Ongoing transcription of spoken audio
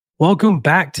Welcome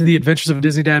back to the Adventures of a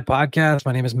Disney Dad podcast.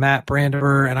 My name is Matt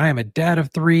Brandover, and I am a dad of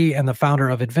three and the founder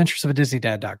of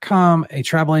adventuresofaDisneyDad.com, a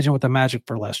travel agent with a magic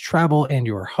for less travel, and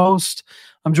your host.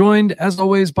 I'm joined, as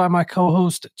always, by my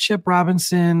co-host, Chip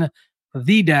Robinson,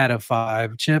 the dad of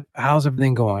five. Chip, how's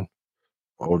everything going?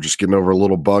 Well, we're just getting over a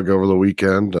little bug over the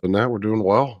weekend, and now we're doing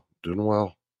well.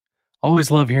 Always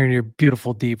love hearing your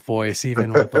beautiful, deep voice,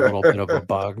 even with a little bit of a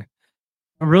bug.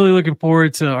 I'm really looking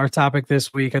forward to our topic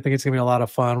this week. I think it's going to be a lot of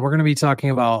fun. We're going to be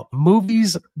talking about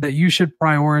movies that you should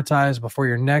prioritize before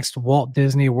your next Walt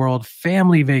Disney World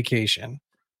family vacation.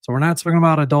 So we're not talking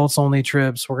about adults only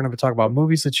trips. We're going to be talking about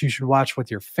movies that you should watch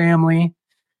with your family.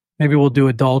 Maybe we'll do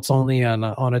adults only on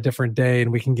a different day,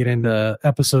 and we can get into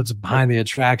episodes behind the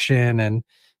attraction and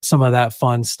some of that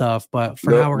fun stuff. But for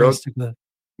now, we're going to stick to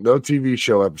no TV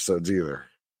show episodes either.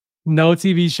 No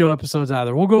TV show episodes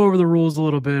either. We'll go over the rules a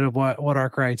little bit of what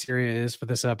our criteria is for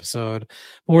this episode.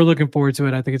 But we're looking forward to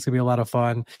it. I think it's going to be a lot of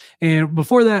fun. And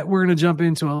before that, we're going to jump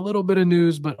into a little bit of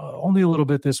news, but only a little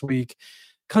bit this week.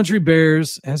 Country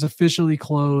Bears has officially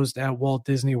closed at Walt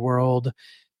Disney World.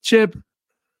 Chip,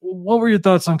 what were your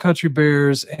thoughts on Country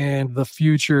Bears and the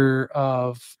future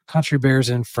of Country Bears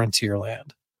in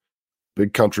Frontierland?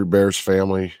 Big Country Bears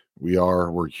family.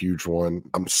 We're a huge one.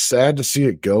 I'm sad to see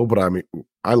it go, but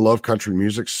I love country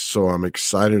music, so I'm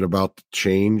excited about the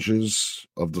changes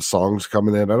of the songs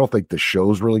coming in. I don't think the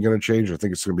show's really going to change. I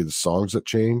think it's going to be the songs that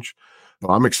change, but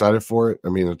I'm excited for it. I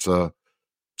mean, is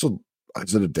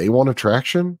it a day one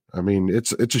attraction? I mean,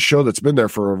 it's a show that's been there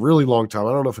for a really long time.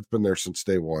 I don't know if it's been there since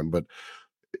day one, but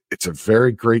it's a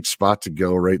very great spot to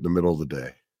go right in the middle of the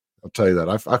day. I'll tell you that.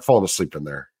 I've fallen asleep in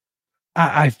there.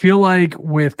 I feel like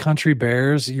with Country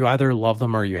Bears, you either love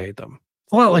them or you hate them.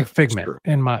 It's a lot like Figment,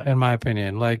 in my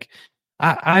opinion. Like,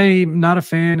 I'm not a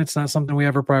fan. It's not something we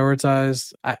ever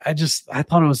prioritized. I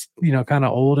thought it was, kind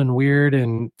of old and weird.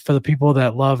 And for the people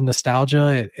that love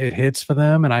nostalgia, it hits for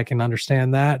them, and I can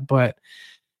understand that. But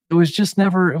it was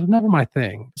never my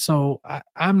thing. So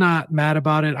I'm not mad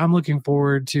about it. I'm looking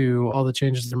forward to all the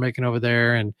changes they're making over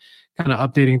there and kind of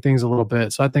updating things a little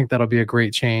bit. So I think that'll be a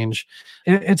great change.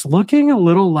 It's looking a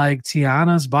little like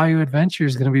Tiana's Bayou Adventure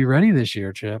is going to be ready this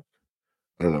year, Chip.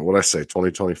 I don't know what I say,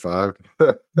 2025.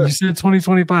 You said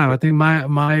 2025. I think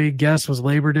my guess was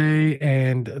Labor Day,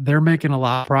 and they're making a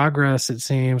lot of progress, it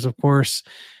seems. Of course,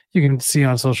 you can see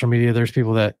on social media there's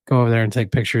people that go over there and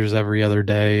take pictures every other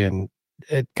day, and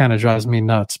it kind of drives me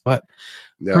nuts. But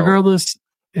regardless,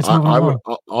 it's moving along.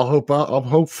 I'll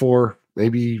hope for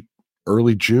maybe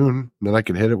early June, then I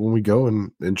can hit it when we go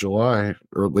in July,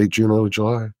 or late June, early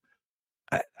July.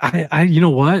 I you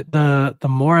know what? The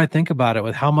more I think about it,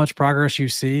 with how much progress you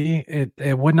see,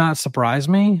 it would not surprise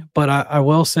me. But I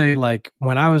will say, like,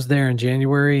 when I was there in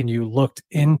January and you looked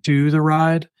into the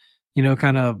ride,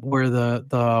 kind of where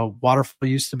the waterfall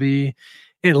used to be,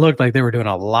 it looked like they were doing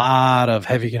a lot of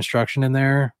heavy construction in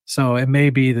there. So it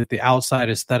may be that the outside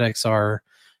aesthetics are,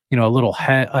 a little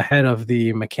ahead of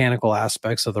the mechanical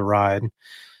aspects of the ride.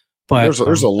 But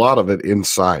there's a lot of it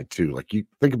inside too. Like, you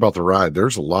think about the ride,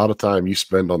 there's a lot of time you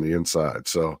spend on the inside.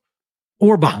 So,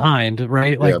 or behind,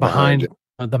 right? Like behind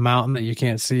the mountain that you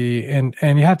can't see. And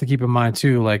you have to keep in mind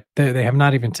too, like they have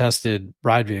not even tested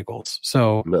ride vehicles.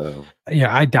 So no.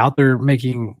 Yeah, I doubt they're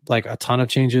making like a ton of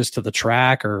changes to the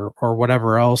track or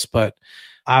whatever else, but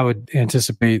I would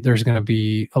anticipate there's going to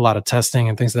be a lot of testing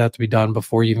and things that have to be done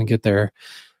before you even get there.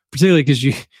 Particularly because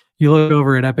you look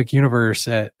over at Epic Universe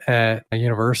at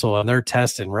Universal, and they're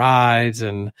testing rides,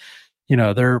 and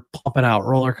they're pumping out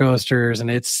roller coasters, and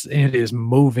it is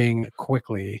moving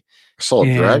quickly. I saw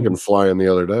a dragon flying the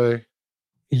other day.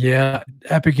 Yeah,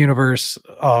 Epic Universe.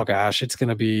 Oh gosh, it's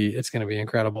gonna be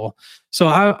incredible. So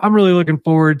I'm really looking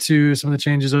forward to some of the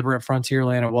changes over at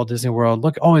Frontierland at Walt Disney World.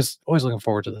 Always looking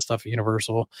forward to the stuff at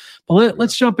Universal. But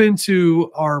let's jump into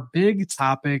our big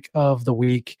topic of the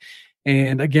week.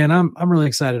 And again, I'm really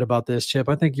excited about this, Chip.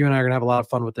 I think you and I are gonna have a lot of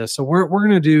fun with this. So we're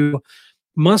gonna do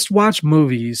must-watch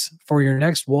movies for your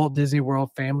next Walt Disney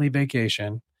World family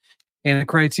vacation. And the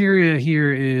criteria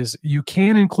here is you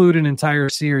can include an entire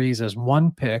series as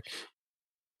one pick.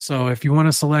 So if you want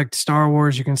to select Star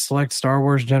Wars, you can select Star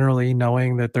Wars generally,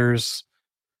 knowing that there's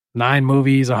 9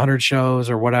 movies, 100 shows,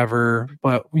 or whatever.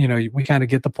 But we kind of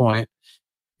get the point.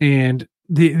 And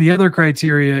the other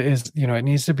criteria is, it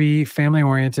needs to be family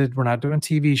oriented. We're not doing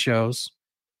TV shows,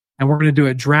 and we're going to do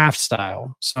it draft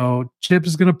style. So Chip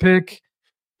is going to pick,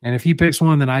 and if he picks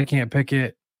one, then I can't pick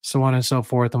it, so on and so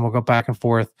forth. And we'll go back and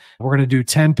forth. We're going to do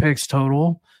 10 picks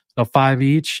total, so 5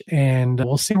 each, and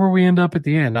we'll see where we end up at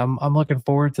the end. I'm looking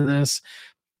forward to this.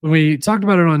 When we talked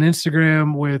about it on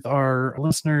Instagram with our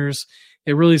listeners,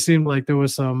 it really seemed like there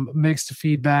was some mixed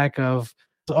feedback of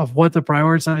what to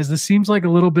prioritize. This seems like a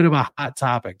little bit of a hot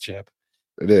topic, Chip.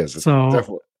 It is. It's So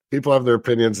definitely, people have their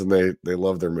opinions and they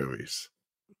love their movies.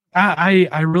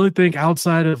 I really think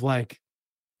outside of like,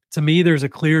 to me, there's a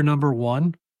clear number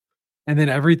one, and then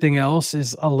everything else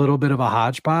is a little bit of a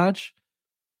hodgepodge.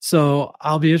 So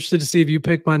I'll be interested to see if you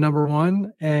pick my number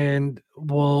one, and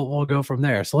we'll go from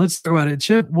there. So let's talk about it.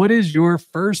 Chip, what is your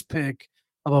first pick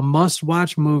of a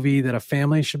must-watch movie that a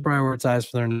family should prioritize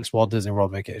for their next Walt Disney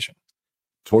World vacation?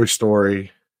 Toy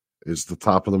Story is the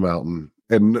top of the mountain.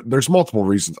 And there's multiple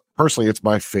reasons. Personally, it's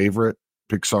my favorite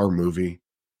Pixar movie,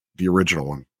 the original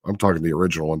one. I'm talking the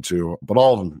original one too, but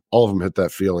all of them hit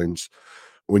that feelings.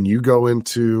 When you go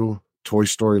into Toy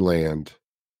Story Land,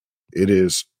 it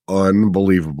is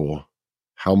unbelievable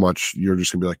how much you're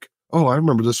just gonna be like, oh, I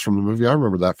remember this from the movie. I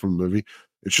remember that from the movie.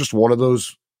 It's just one of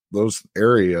those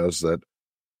areas that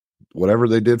whatever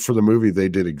they did for the movie, they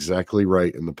did exactly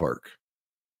right in the park.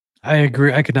 I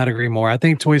agree. I could not agree more. I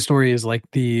think Toy Story is like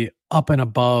the up and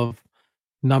above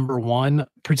number one,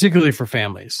 particularly for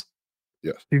families.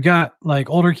 Yes. You've got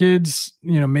like older kids,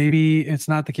 maybe it's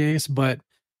not the case, but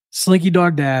Slinky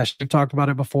Dog Dash, we've talked about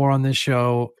it before on this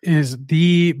show, is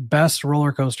the best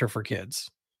roller coaster for kids,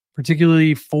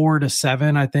 particularly 4 to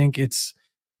 7. I think it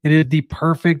is the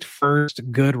perfect first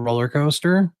good roller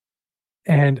coaster.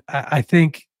 And I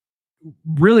think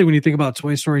really when you think about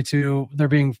Toy Story 2, there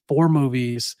being 4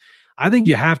 movies, I think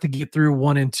you have to get through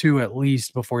 1 and 2 at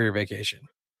least before your vacation,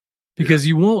 because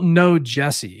you won't know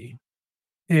Jessie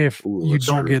if you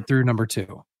don't get through number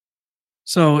 2.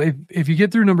 So if you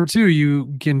get through number 2,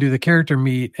 you can do the character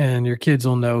meet and your kids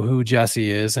will know who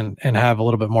Jessie is and have a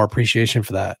little bit more appreciation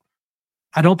for that.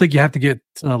 I don't think you have to get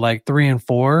to like 3 and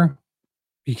 4.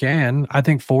 You can. I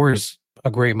think 4 is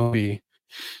a great movie,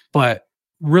 but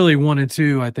really 1 and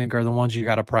 2, I think, are the ones you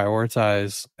got to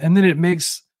prioritize. And then it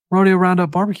makes Rodeo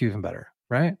Roundup Barbecue even better,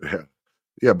 right? Yeah.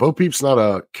 Yeah. Bo Peep's not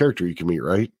a character you can meet,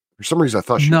 right? For some reason, I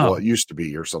thought she used to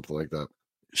be or something like that.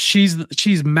 She's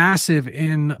massive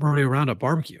in Rodeo Roundup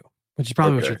Barbecue, which is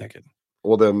probably what you're thinking.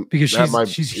 Well, then because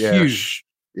she's huge.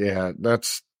 Yeah,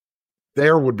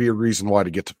 there would be a reason why to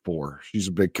get to 4. She's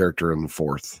a big character in the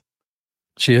 4th.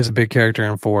 She is a big character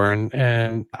in 4,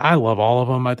 and I love all of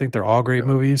them. I think they're all great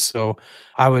movies. So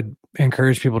I would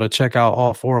encourage people to check out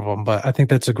all 4 of them. But I think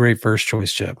that's a great first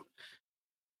choice, Chip.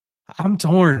 I'm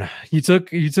torn. You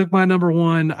took my number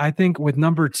 1. I think with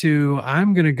number 2,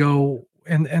 I'm gonna go.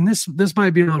 And this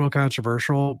might be a little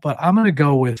controversial, but I'm going to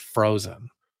go with Frozen.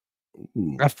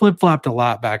 Ooh. I flip-flopped a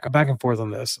lot back and forth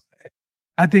on this.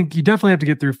 I think you definitely have to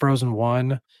get through Frozen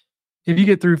 1. If you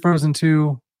get through Frozen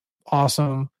 2,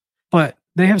 awesome. But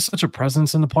they have such a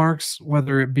presence in the parks,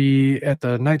 whether it be at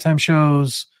the nighttime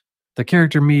shows, the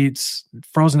character meets,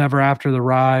 Frozen Ever After the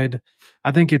ride.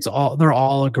 I think they're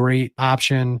all a great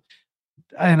option.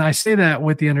 And I say that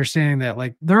with the understanding that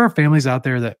like there are families out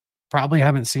there that probably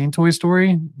haven't seen Toy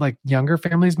Story, like younger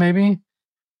families maybe,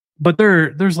 but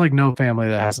there's like no family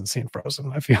that hasn't seen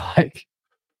Frozen. I feel like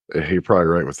you're probably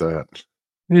right with that.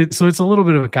 So it's a little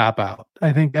bit of a cop out.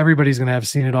 I think everybody's going to have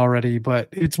seen it already, but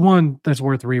it's one that's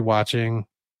worth rewatching,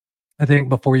 I think,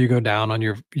 before you go down on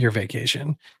your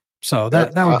vacation. So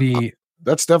that would be,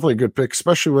 that's definitely a good pick,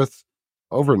 especially with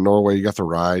over in Norway, you got the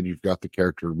ride, you've got the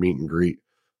character meet and greet,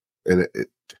 and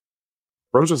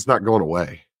Frozen's not going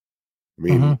away. I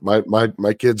mean,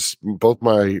 my kids, both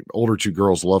my older 2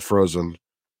 girls love Frozen.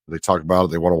 They talk about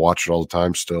it. They want to watch it all the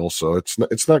time still. So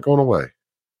it's not going away.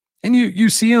 And you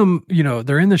see them,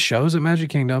 they're in the shows at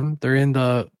Magic Kingdom. They're in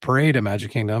the parade at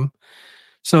Magic Kingdom.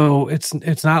 So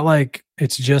it's not like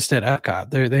it's just at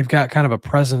Epcot. They've got kind of a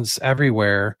presence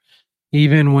everywhere.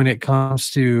 Even when it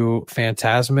comes to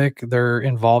Fantasmic, they're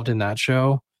involved in that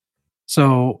show.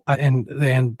 So, and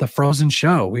the Frozen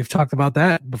show, we've talked about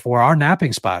that before. Our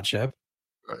napping spot, Chip.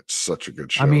 It's such a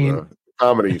good show. I mean,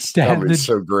 comedy's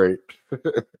so great.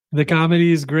 The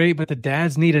comedy is great, but the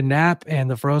dads need a nap, and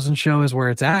the Frozen show is where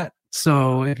it's at.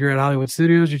 So if you're at Hollywood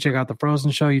Studios, you check out the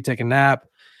Frozen show, you take a nap.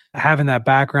 Having that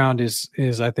background is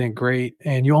I think great,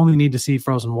 and you only need to see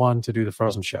Frozen 1 to do the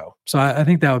Frozen show. So I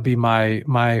think that would be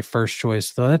my first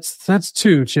choice. So that's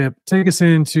 2. Chip, take us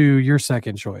into your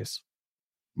second choice.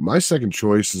 My second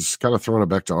choice is kind of throwing it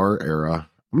back to our era.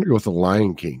 I'm going to go with The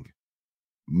Lion King.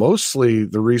 Mostly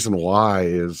the reason why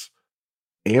is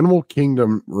Animal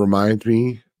Kingdom reminds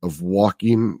me of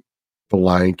walking the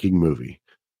Lion King movie,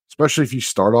 especially if you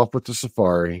start off with the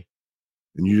safari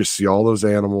and you just see all those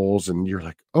animals and you're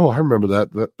like, oh, I remember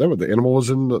that the animal was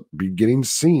in the beginning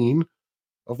scene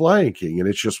of Lion King. And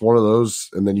it's just one of those.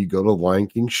 And then you go to the Lion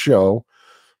King show,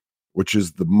 which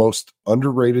is the most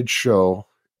underrated show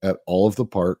at all of the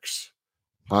parks.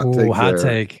 Hot Ooh, take hot there.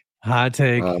 take. Hot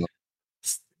take.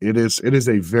 It is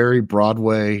a very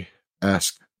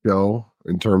Broadway-esque show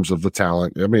in terms of the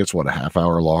talent. I mean, it's what, a half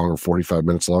hour long or 45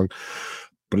 minutes long,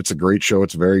 but it's a great show.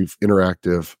 It's very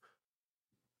interactive.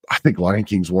 I think Lion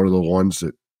King's one of the ones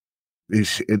that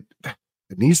it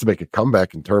needs to make a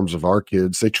comeback in terms of our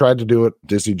kids. They tried to do it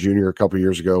Disney Junior a couple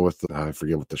years ago with I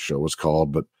forget what the show was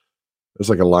called, but it was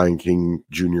like a Lion King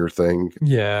Junior thing.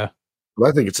 Yeah. But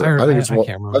I think it's I can't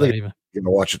remember that even. You're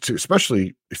gonna watch it too,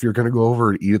 especially if you're gonna go over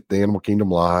and eat at the Animal Kingdom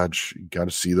Lodge. You got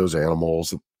to see those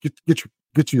animals.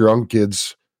 Get your young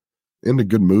kids in a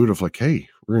good mood of like, hey,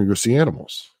 we're gonna go see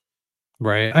animals.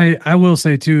 Right. I will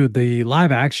say too, the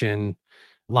live action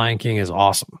Lion King is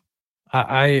awesome.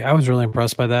 I was really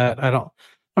impressed by that. I don't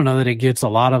know that it gets a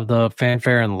lot of the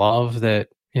fanfare and love that,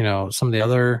 you know, some of the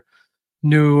other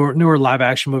newer live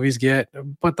action movies get.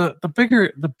 But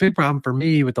the big problem for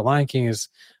me with the Lion King is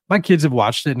my kids have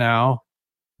watched it now,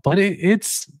 but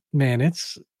it's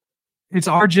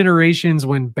our generations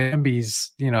when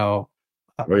Bambi's, you know,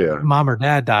 Oh yeah, mom or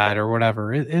dad died or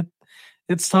whatever.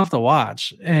 It's tough to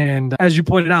watch. And as you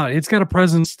pointed out, it's got a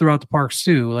presence throughout the parks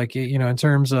too. Like, you know, in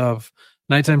terms of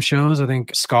nighttime shows, I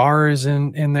think Scar is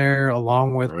in there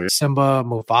along with Simba.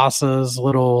 Mufasa's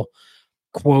little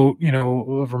quote, you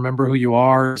know, remember who you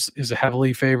are is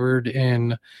heavily favored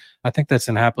in, I think that's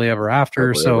in Happily Ever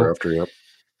After. Yep.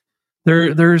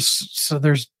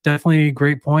 There's definitely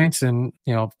great points, and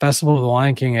you know, Festival of the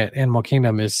Lion King at Animal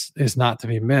Kingdom is not to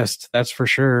be missed. That's for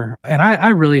sure. And I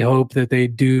really hope that they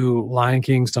do Lion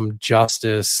King some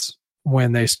justice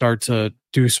when they start to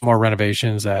do some more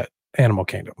renovations at Animal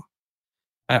Kingdom.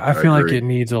 I feel like it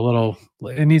needs a little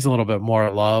bit more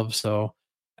love. So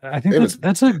I think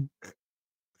that's a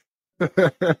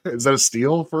is that a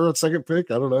steal for a second pick?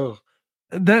 I don't know.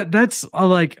 That's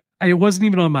like, it wasn't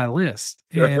even on my list,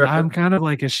 and I'm kind of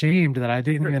like ashamed that I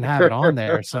didn't even have it on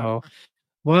there. So,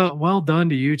 well done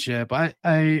to you, Chip.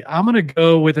 I'm gonna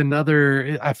go with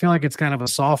another. I feel like it's kind of a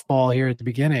softball here at the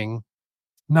beginning,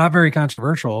 not very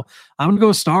controversial. I'm gonna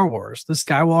go Star Wars, the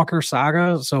Skywalker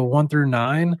saga. So 1 through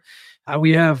 9.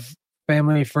 We have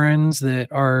family friends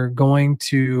that are going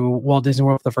to Walt Disney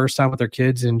World for the first time with their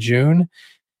kids in June,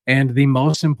 and the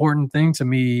most important thing to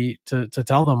me to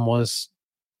tell them was,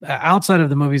 outside of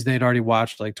the movies they'd already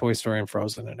watched, like Toy Story and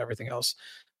Frozen and everything else,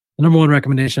 the number one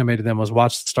recommendation I made to them was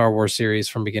watch the Star Wars series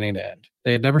from beginning to end.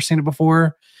 They had never seen it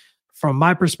before. From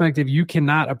my perspective, you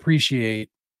cannot appreciate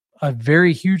a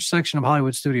very huge section of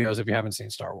Hollywood studios if you haven't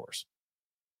seen Star Wars.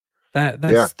 That's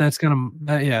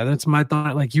my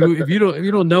thought. Like, if you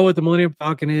don't know what the Millennium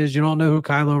Falcon is, you don't know who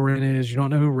Kylo Ren is, you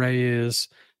don't know who Rey is,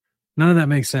 none of that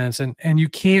makes sense. And you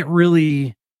can't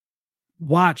really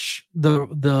watch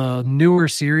the newer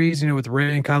series, you know, with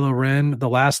Rey and Kylo Ren, the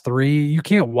last 3. You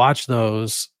can't watch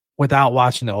those without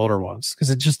watching the older ones because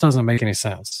it just doesn't make any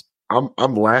sense.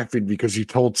 I'm laughing because you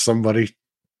told somebody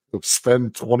to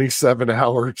spend 27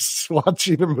 hours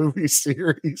watching a movie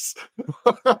series.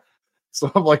 So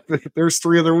I'm like, there's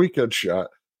 3 other weekend shot.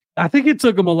 I think it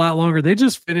took them a lot longer. They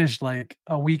just finished like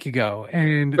a week ago,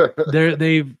 and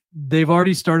they've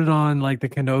already started on like the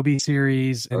Kenobi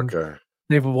series. And okay.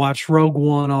 They've watched Rogue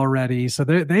One already, so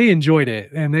they enjoyed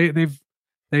it, and they've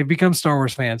become Star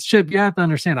Wars fans. Chip, you have to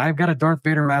understand, I've got a Darth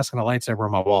Vader mask and a lightsaber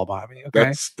on my wall behind me.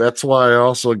 Okay, that's why I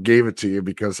also gave it to you,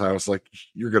 because I was like,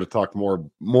 you're going to talk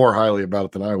more highly about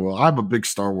it than I will. I'm a big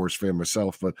Star Wars fan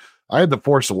myself, but I had The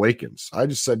Force Awakens. I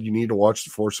just said you need to watch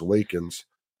The Force Awakens.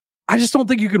 I just don't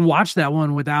think you can watch that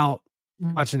one without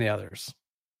watching the others.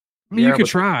 I mean, you could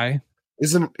try.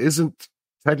 Isn't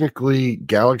technically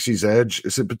Galaxy's Edge?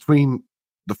 Is it between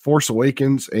The Force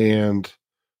Awakens and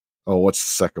what's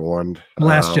the second one?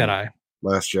 Last Jedi.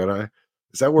 Last Jedi.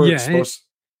 Is that where it's supposed?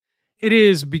 It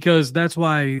is, because that's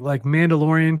why like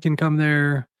Mandalorian can come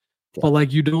there, but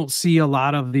like you don't see a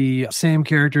lot of the same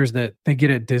characters that they get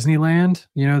at Disneyland.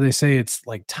 You know, they say it's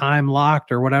like time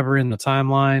locked or whatever in the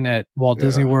timeline at Walt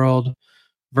Disney World,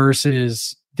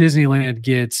 versus Disneyland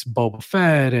gets Boba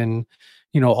Fett and,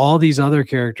 you know, all these other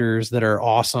characters that are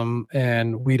awesome,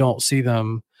 and we don't see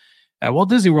them at Walt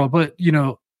Disney World. But you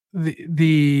know,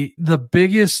 the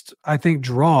biggest, I think,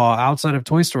 draw outside of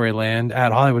Toy Story Land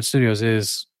at Hollywood Studios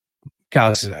is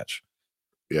Galaxy's Edge.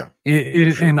 Yeah.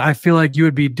 And I feel like you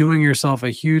would be doing yourself a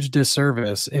huge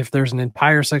disservice if there's an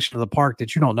entire section of the park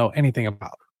that you don't know anything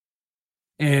about.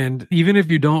 And even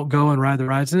if you don't go and ride the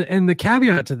rides, and the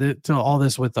caveat to all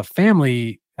this with the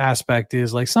family aspect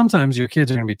is, like, sometimes your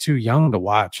kids are going to be too young to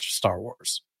watch Star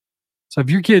Wars. So if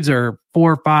your kids are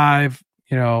 4 or 5,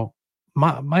 you know,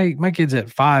 my kids at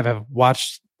 5 have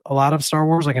watched a lot of Star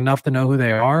Wars, like enough to know who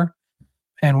they are.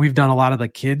 and we've done a lot of the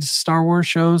kids Star Wars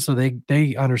shows, so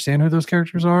they understand who those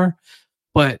characters are.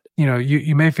 But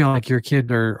you may feel like your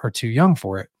kids are too young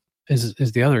for it. Is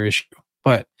the other issue?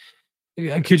 But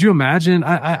could you imagine?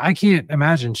 I can't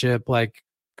imagine, Chip, like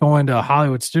going to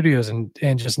Hollywood Studios and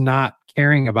just not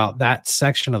caring about that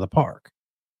section of the park.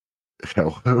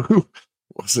 Who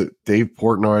was it? Dave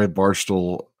Portnoy at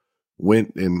Barstool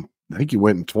went in. I think he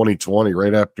went in 2020,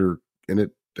 right after, and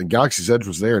Galaxy's Edge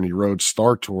was there, and he rode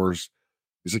Star Tours.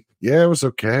 He's like, yeah, it was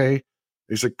okay.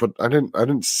 He's like, but I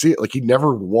didn't see it. Like, he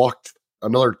never walked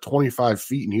another 25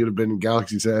 feet, and he would have been in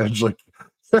Galaxy's Edge. Like,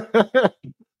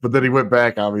 but then he went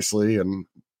back, obviously, and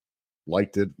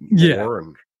liked it more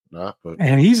and not. But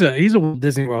and he's a Walt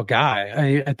Disney World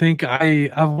guy. I think I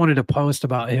wanted to post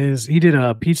about he did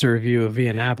a pizza review of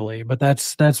Via Napoli, but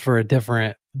that's for a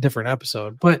different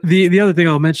episode. But the other thing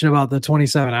I'll mention about the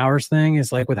 27 hours thing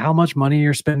is, like, with how much money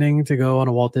you're spending to go on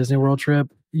a Walt Disney World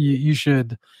trip, you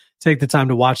should take the time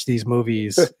to watch these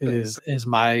movies is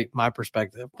my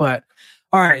perspective. But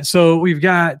all right, so we've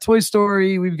got Toy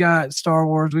Story, we've got Star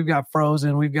Wars, we've got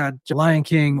Frozen, we've got Lion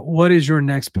King. What is your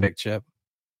next pick, Chip?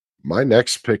 My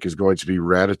next pick is going to be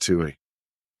Ratatouille.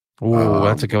 Oh,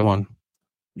 that's a good one.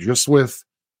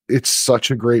 It's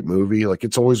such a great movie. Like,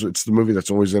 it's the movie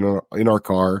that's always in our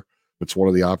car. It's one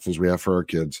of the options we have for our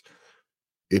kids.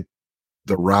 The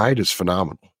ride is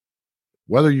phenomenal.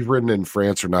 Whether you've ridden in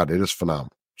France or not, it is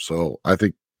phenomenal. So I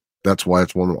think that's why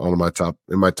it's one of my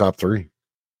top 3.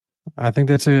 I think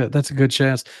that's a good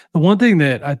chance. The one thing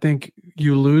that I think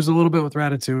you lose a little bit with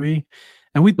Ratatouille,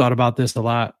 and we thought about this a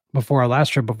lot before our last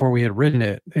trip, before we had ridden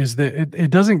it, is that it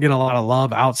doesn't get a lot of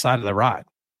love outside of the ride.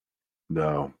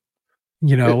 No,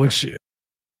 which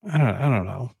I don't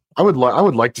know. I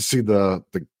would like to see the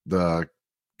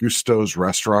Gusteau's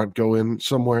restaurant go in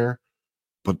somewhere,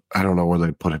 but I don't know where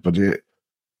they put it. But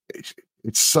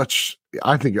it's such.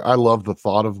 I think I love the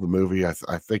thought of the movie. I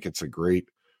think it's a great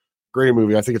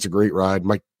movie. I think it's a great ride.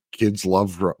 My kids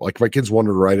wanted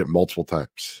to ride it multiple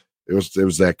times. It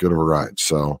was that good of a ride.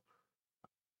 So,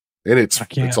 and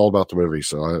it's all about the movie.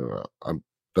 So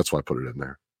that's why I put it in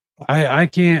there. I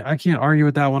can't argue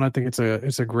with that one. I think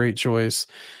it's a great choice.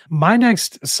 My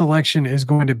next selection is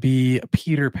going to be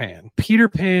Peter Pan. Peter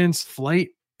Pan's Flight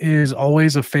is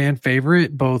always a fan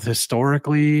favorite, both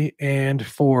historically and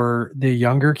for the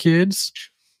younger kids.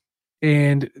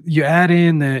 And you add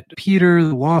in that Peter,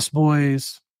 the Lost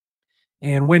Boys,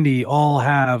 and Wendy all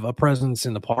have a presence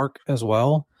in the park as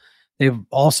well. They've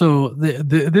also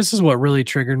this is what really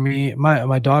triggered me.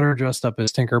 My daughter dressed up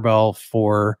as Tinkerbell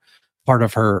for part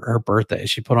of her birthday.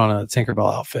 She put on a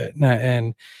Tinkerbell outfit,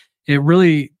 and it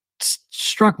really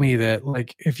struck me that,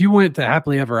 like, if you went to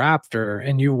Happily Ever After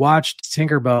and you watched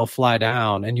Tinkerbell fly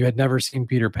down and you had never seen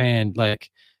Peter Pan,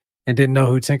 like, and didn't know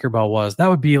who Tinkerbell was, that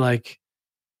would be like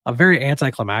a very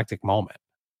anticlimactic moment.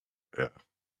 Yeah.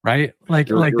 Right? Like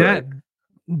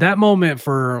that moment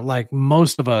for, like,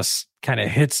 most of us kind of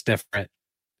hits different,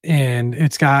 and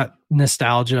it's got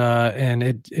nostalgia,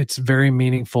 and it's very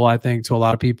meaningful, I think, to a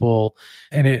lot of people.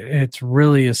 And it's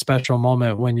really a special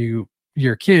moment when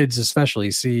your kids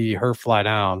especially see her fly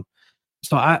down.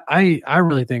 So I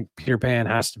really think Peter Pan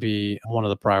has to be one of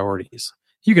the priorities.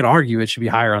 You could argue it should be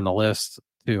higher on the list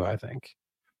too, I think.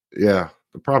 Yeah.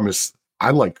 The problem is, I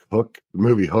like Hook, the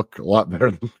movie Hook, a lot better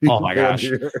than Peter Oh my gosh.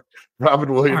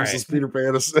 Robin Williams as Peter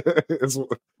Pan is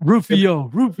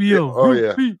Rufio. Oh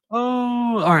yeah.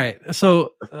 Oh, all right.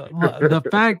 So the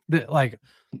fact that, like,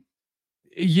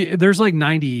 there's like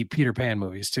 90 Peter Pan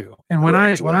movies too, and when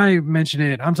I mention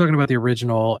it, I'm talking about the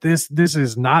original. This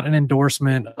is not an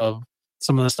endorsement of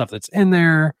some of the stuff that's in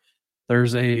there.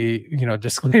 There's a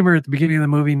disclaimer at the beginning of the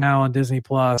movie now on Disney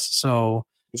Plus, so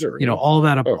really? all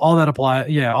that applies.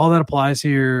 Yeah, all that applies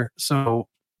here. So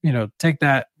take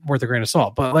that with a grain of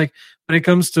salt. But, like, when it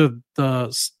comes to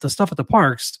the stuff at the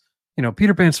parks,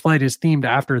 Peter Pan's Flight is themed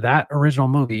after that original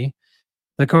movie,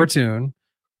 the cartoon.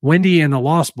 Wendy and the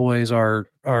Lost Boys are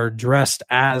dressed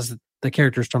as the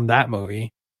characters from that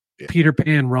movie. Yeah. Peter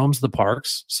Pan roams the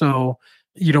parks. So,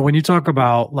 when you talk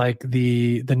about, like,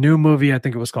 the new movie, I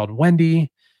think it was called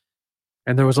Wendy,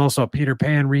 and there was also a Peter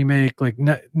Pan remake. Like,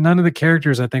 none of the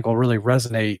characters, I think, will really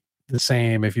resonate the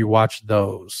same if you watch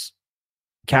those.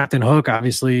 Captain Hook,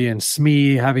 obviously, and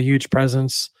Smee have a huge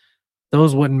presence.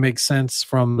 Those wouldn't make sense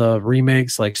from the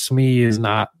remakes. Like, Smee is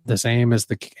not the same as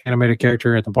the animated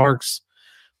character at the parks.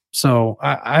 So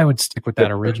I would stick with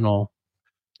that original.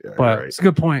 Yeah, but right. It's a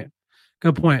good point.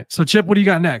 Good point. So, Chip, what do you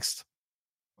got next?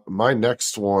 My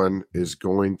next one is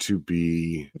going to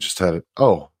be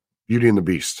Beauty and the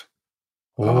Beast.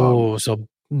 Oh, so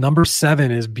number 7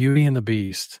 is Beauty and the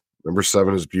Beast. Number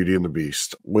 7 is Beauty and the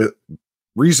Beast.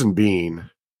 Reason being,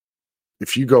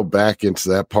 if you go back into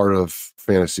that part of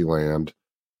Fantasyland,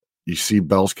 you see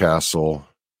Belle's Castle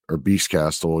or Beast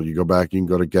Castle. You go back, you can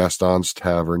go to Gaston's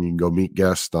Tavern. You can go meet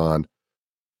Gaston.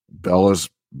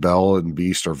 Belle and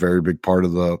Beast are a very big part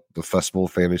of the Festival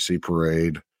of Fantasy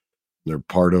Parade. They're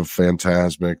part of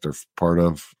Phantasmic. They're part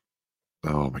of,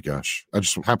 oh my gosh, I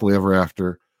just Happily Ever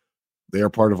After. They are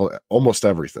part of almost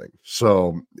everything.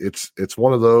 So it's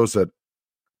one of those that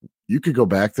you could go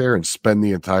back there and spend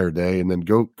the entire day, and then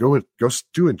go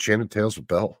do Enchanted Tales with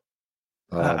Belle.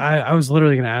 I was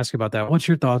literally going to ask you about that. What's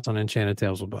your thoughts on Enchanted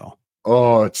Tales with Belle?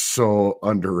 Oh, it's so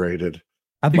underrated.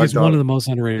 I think it's one of the most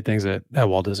underrated things at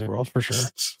Walt Disney World, for sure.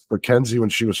 Mackenzie, when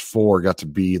she was 4, got to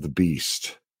be the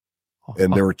Beast.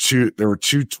 And there were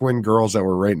two twin girls that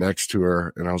were right next to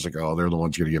her, and I was like, oh, they're the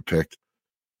ones going to get picked.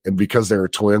 And because they were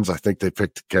twins, I think they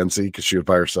picked Kenzie because she was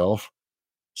by herself.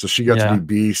 So she got to be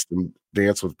Beast and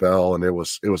dance with Belle, and it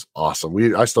was awesome.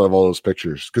 I still have all those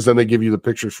pictures, because then they give you the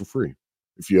pictures for free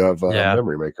if you have a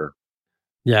Memory Maker.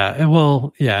 Yeah,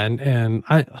 and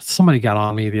somebody got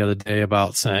on me the other day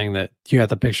about saying that you got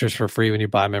the pictures for free when you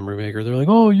buy Memory Maker. They're like,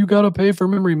 oh, you got to pay for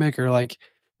Memory Maker. Like,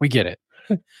 we get it.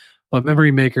 But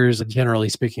Memory Maker is, generally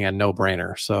speaking, a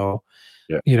no-brainer. So,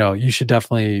 you should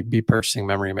definitely be purchasing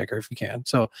Memory Maker if you can.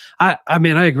 So, I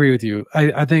mean, I agree with you.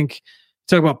 I think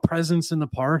talk about presence in the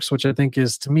parks, which I think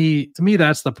is, to me,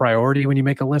 that's the priority when you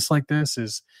make a list like this,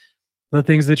 is the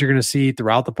things that you're going to see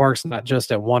throughout the parks, not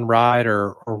just at one ride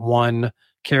or one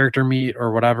character meet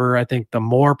or whatever. I think the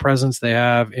more presence they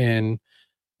have in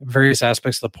various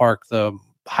aspects of the park, the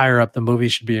higher up the movie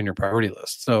should be in your priority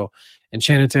list. So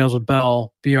Enchanted Tales with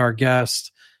Belle, Be Our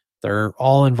Guest, they're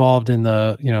all involved in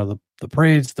the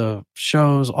parades, the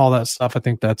shows, all that stuff. I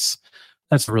think that's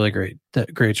a really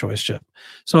great choice, Chip.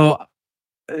 So,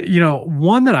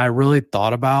 one that I really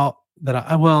thought about that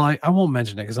I won't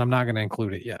mention it because I'm not going to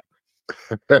include it yet.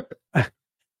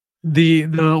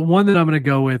 The one that I'm going to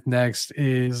go with next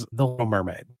is The Little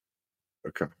Mermaid.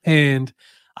 Okay. And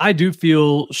I do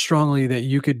feel strongly that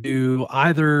you could do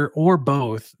either or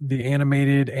both the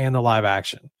animated and the live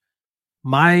action.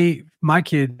 My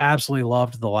kid absolutely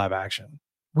loved the live action.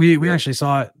 We actually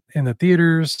saw it in the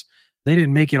theaters. They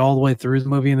didn't make it all the way through the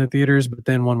movie in the theaters, but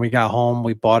then when we got home,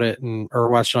 we bought it or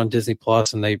watched it on Disney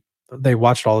Plus, and they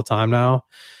watch it all the time now.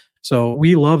 So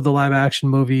we love the live action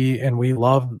movie, and we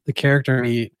love the character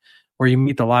meet where you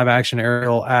meet the live action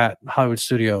Ariel at Hollywood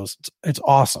Studios. It's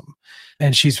awesome.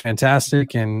 And she's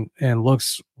fantastic and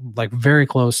looks like very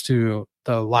close to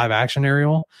the live action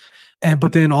Ariel.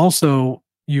 But then also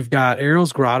you've got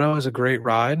Ariel's Grotto is a great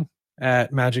ride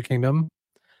at Magic Kingdom.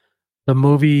 The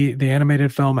movie, the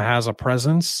animated film, has a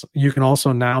presence. You can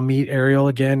also now meet Ariel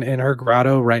again in her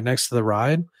grotto right next to the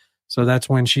ride. So that's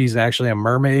when she's actually a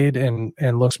mermaid and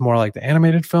looks more like the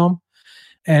animated film.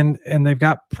 And they've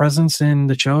got presence in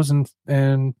the shows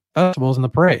and festivals in the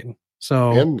parade.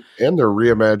 So and they're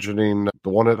reimagining the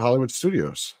one at Hollywood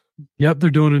Studios. Yep,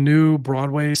 they're doing a new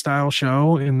Broadway style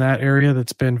show in that area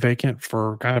that's been vacant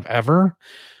for kind of ever.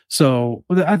 So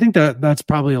I think that's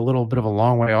probably a little bit of a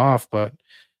long way off, but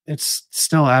it's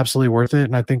still absolutely worth it.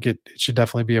 And I think it should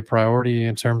definitely be a priority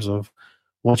in terms of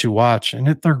what you watch. And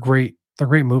they're great. They're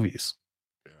great movies.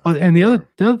 Yeah. And the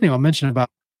other thing I'll mention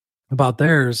about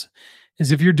theirs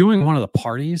is if you're doing one of the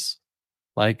parties,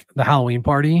 like the Halloween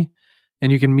party,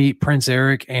 and you can meet Prince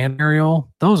Eric and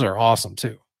Ariel, those are awesome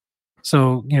too.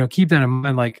 So, keep that in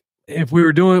mind. Like if we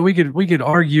were doing, we could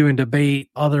argue and debate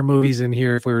other movies in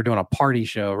here if we were doing a party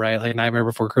show, right? Like Nightmare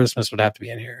Before Christmas would have to be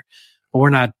in here. But we're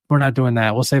not doing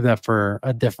that. We'll save that for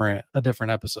a different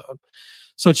episode.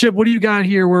 So Chip, what do you got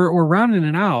here? We're rounding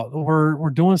it out. We're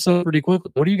doing so pretty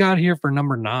quickly. What do you got here for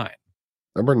number 9?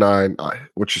 Number 9,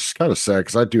 which is kind of sad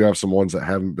because I do have some ones that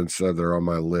haven't been said that are on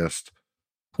my list.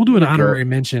 We'll do an honorary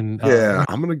mention. Yeah,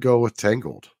 I'm going to go with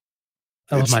Tangled.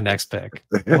 That was my next pick.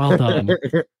 Well done.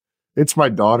 It's my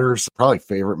daughter's probably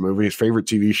favorite movie, favorite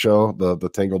TV show, the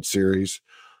Tangled series.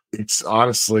 It's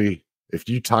honestly, if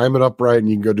you time it up right and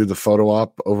you can go do the photo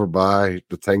op over by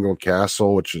the Tangled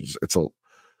Castle,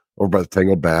 over by the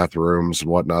Tangled bathrooms and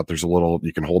whatnot, there's a little,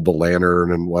 you can hold the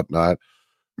lantern and whatnot.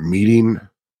 Meeting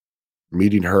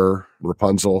her,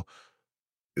 Rapunzel,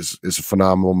 is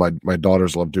phenomenal. My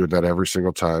daughters love doing that every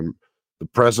single time. The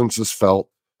presence is felt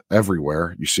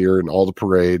everywhere. You see her in all the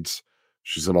parades.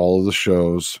 She's in all of the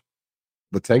shows.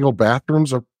 The Tangled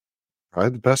bathrooms are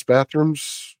probably the best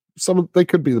bathrooms. They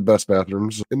could be the best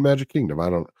bathrooms in Magic Kingdom.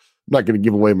 I'm not going to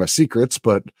give away my secrets,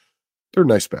 but they're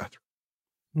nice bathrooms.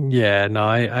 Yeah, no,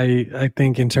 I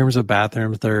think in terms of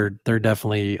bathrooms, they're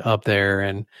definitely up there.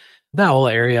 And That whole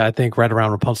area, I think, right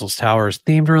around Rapunzel's tower is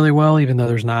themed really well, even though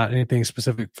there's not anything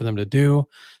specific for them to do.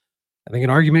 I think an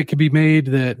argument could be made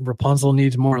that Rapunzel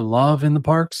needs more love in the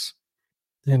parks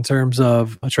in terms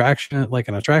of attraction, like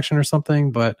an attraction or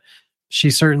something, but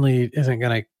she certainly isn't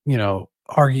going to,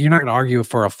 argue. You're not going to argue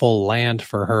for a full land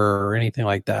for her or anything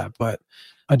like that. But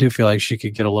I do feel like she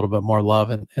could get a little bit more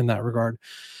love in that regard.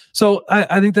 So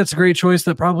I think that's a great choice.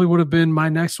 That probably would have been my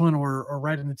next one or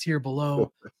right in the tier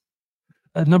below.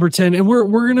 Number 10, and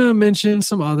we're gonna mention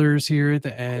some others here at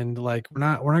the end. Like we're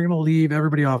not gonna leave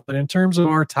everybody off, but in terms of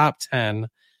our top 10,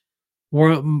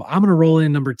 I'm gonna roll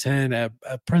in number 10 at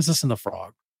Princess and the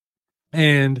Frog,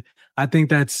 and I think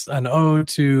that's an ode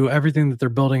to everything that they're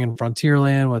building in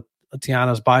Frontierland with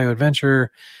Tiana's Bayou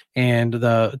Adventure and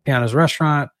the Tiana's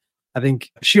restaurant. I think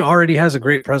she already has a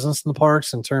great presence in the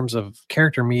parks in terms of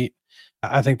character meet.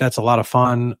 I think that's a lot of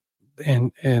fun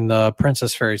in the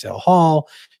Princess Fairy Tale Hall.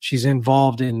 She's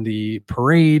involved in the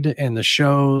parade and the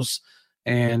shows,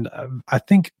 and I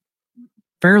think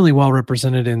fairly well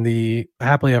represented in the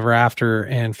Happily Ever After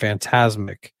and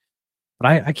Phantasmic.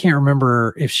 But I can't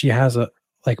remember if she has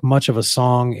much of a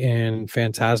song in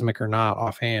Phantasmic or not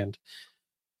offhand.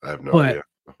 I have no idea.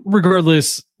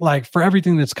 Regardless, like for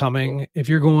everything that's coming, if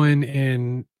you're going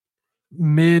in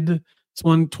mid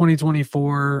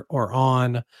 2024 or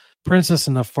on, Princess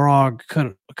and the Frog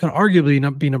could arguably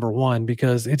not be number one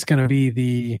because it's going to be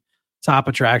the top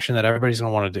attraction that everybody's going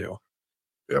to want to do.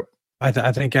 Yep.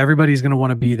 I think everybody's going to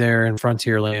want to be there in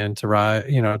Frontierland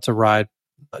to ride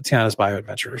Tiana's Bayou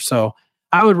Adventure. So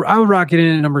I would rock it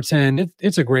in at number 10.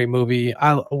 It's a great movie.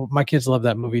 My kids love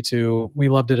that movie too. We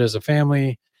loved it as a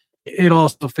family. It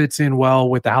also fits in well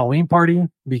with the Halloween party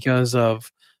because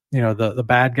of, the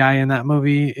bad guy in that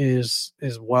movie is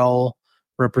well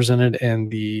represented in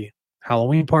the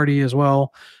Halloween party as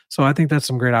well. So I think that's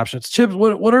some great options. Chip,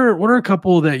 what are a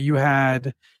couple that you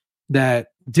had that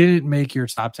didn't make your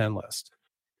top 10 list?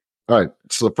 All right.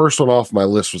 So the first one off my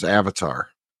list was Avatar.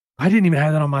 I didn't even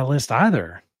have that on my list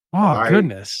either. Oh,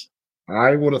 goodness.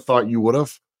 I would have thought you would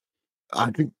have. I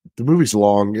think the movie's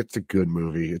long. It's a good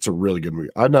movie. It's a really good movie.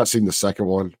 I've not seen the second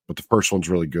one, but the first one's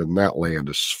really good. And that land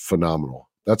is phenomenal.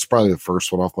 That's probably the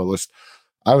first one off my list.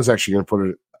 I was actually going to put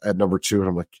it at number 2. And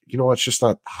I'm like, it's just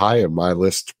not high on my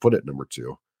list to put it number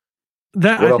 2.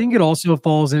 I think it also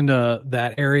falls into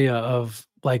that area of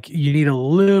like, you need a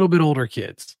little bit older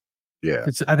kids. Yeah.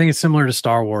 I think it's similar to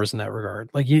Star Wars in that regard.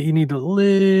 Like you need a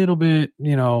little bit,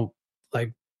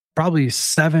 like probably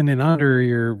 7 and under,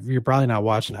 you're probably not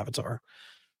watching Avatar.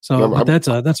 So that's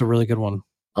a really good one.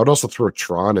 I would also throw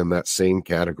Tron in that same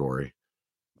category.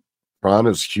 Tron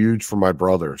is huge for my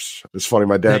brothers. It's funny.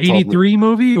 My dad the 83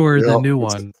 movie or the new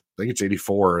one? I think it's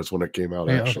 84 is when it came out,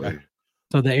 actually. Okay.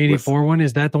 So the 84 one,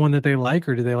 is that the one that they like,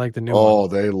 or do they like the new one? Oh,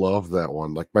 they love that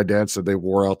one. Like my dad said, they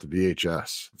wore out the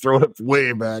VHS. Throwing it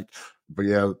way back. But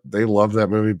yeah, they love that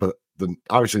movie. But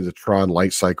obviously the Tron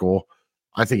light cycle,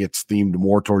 I think it's themed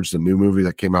more towards the new movie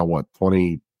that came out,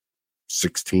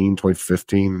 2016,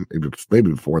 2015, maybe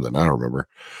before then. I don't remember.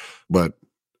 But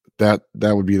that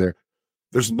would be there.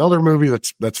 There's another movie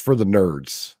that's for the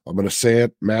nerds. I'm going to say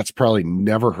it. Matt's probably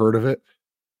never heard of it.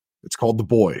 It's called The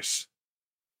Boys.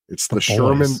 It's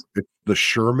the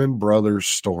Sherman Brothers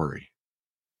story.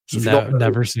 So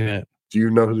never seen it. Do you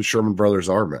know who the Sherman Brothers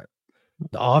are, Matt?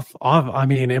 Off. I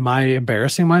mean, am I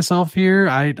embarrassing myself here?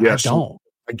 I don't.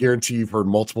 I guarantee you've heard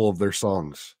multiple of their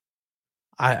songs.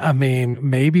 I mean,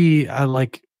 maybe I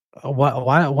like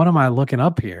what am I looking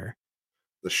up here?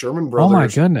 The Sherman Brothers. Oh my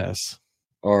goodness.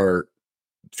 Are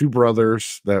 2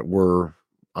 brothers that were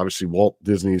obviously Walt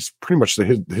Disney's pretty much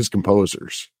his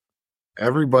composers.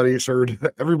 Everybody's heard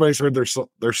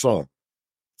their song.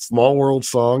 Small World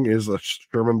Song is a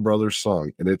Sherman Brothers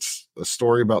song, and it's a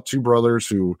story about 2 brothers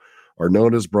who are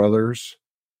known as brothers,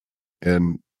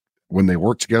 and when they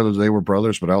worked together they were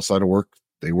brothers, but outside of work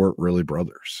they weren't really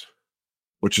brothers.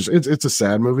 Which is it's a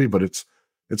sad movie, but it's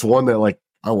one that, like,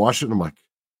 I watched it and I'm like,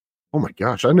 oh my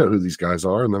gosh, I know who these guys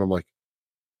are. And then I'm like,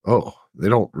 oh, they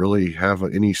don't really have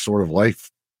any sort of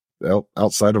life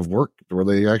outside of work where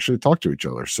they actually talk to each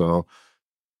other. So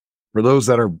for those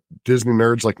that are Disney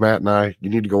nerds like Matt and I, you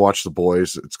need to go watch The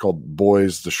Boys. It's called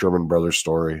Boys, the Sherman Brothers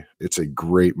story. It's a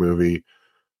great movie.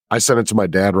 I sent it to my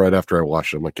dad right after I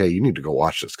watched it. I'm like, hey, you need to go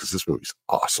watch this because this movie's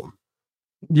awesome.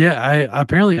 Yeah,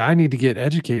 I need to get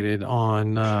educated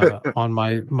on on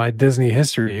my Disney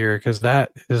history here, because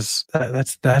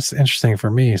that's interesting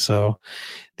for me. So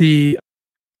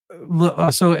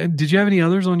so did you have any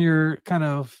others on your kind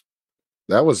of?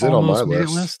 That was it on my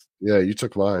list. Yeah, you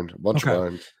took mine. A bunch of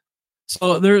mine.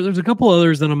 So there's a couple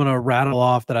others that I'm going to rattle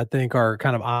off that I think are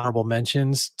kind of honorable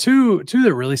mentions. Two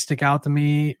that really stick out to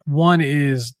me. One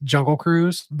is Jungle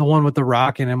Cruise, the one with The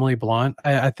Rock and Emily Blunt.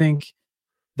 I think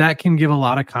that can give a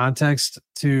lot of context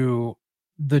to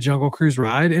the Jungle Cruise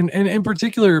ride, and in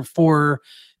particular for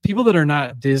people that are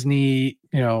not Disney.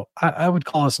 I would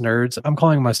call us nerds. I'm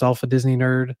calling myself a Disney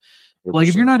nerd. Like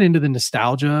if you're not into the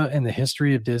nostalgia and the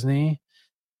history of Disney,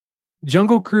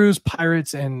 Jungle Cruise,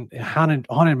 Pirates, and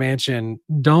Haunted Mansion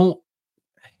don't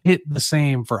hit the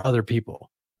same for other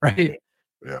people, right?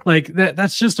 Yeah. Like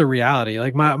that's just a reality.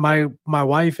 Like my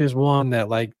wife is one that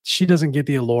like she doesn't get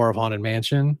the allure of Haunted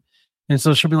Mansion. And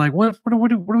so she'll be like, what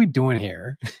are we doing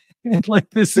here? Like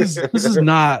this is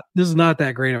not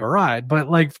that great of a ride.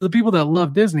 But like for the people that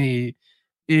love Disney,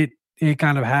 it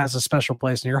kind of has a special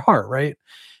place in your heart, right?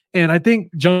 And I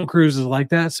think Jungle Cruise is like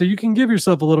that. So you can give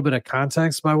yourself a little bit of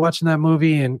context by watching that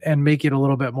movie and make it a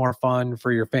little bit more fun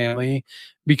for your family,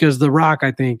 because The Rock,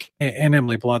 I think, and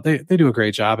Emily Blunt, they do a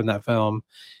great job in that film.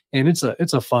 And it's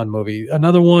a fun movie.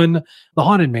 Another one, The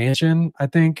Haunted Mansion, I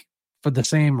think for the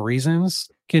same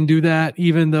reasons can do that,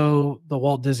 even though the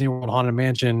Walt Disney World Haunted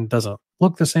Mansion doesn't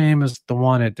look the same as the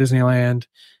one at Disneyland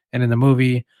and in the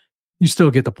movie, you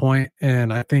still get the point.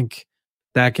 And I think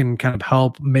that can kind of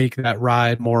help make that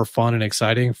ride more fun and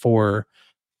exciting for,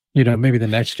 maybe the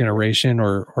next generation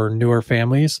or newer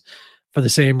families, for the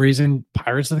same reason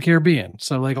Pirates of the Caribbean.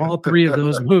 So like all three of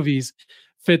those movies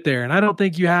fit there. And I don't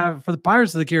think you have, for the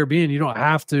Pirates of the Caribbean, you don't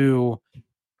have to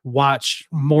watch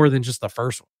more than just the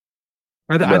first one.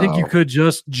 I think you could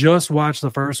just watch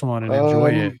the first one and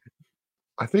enjoy it.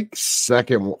 I think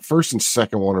first and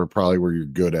second one are probably where you're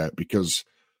good at, because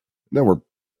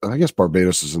I guess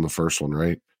Barbados is in the first one,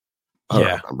 right? I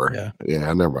don't remember.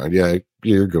 Yeah, never mind. Yeah,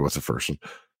 you're good with the first one.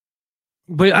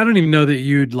 But I don't even know that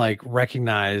you'd like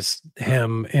recognize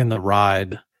him in the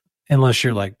ride unless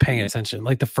you're like paying attention.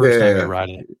 Like the first time you're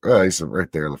riding. He's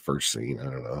right there in the first scene. I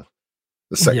don't know.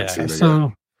 The second scene.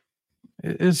 So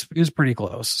it's pretty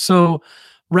close. So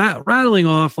rattling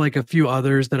off like a few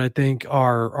others that I think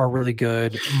are really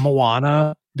good.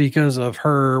 Moana, because of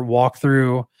her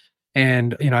walkthrough.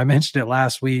 And, I mentioned it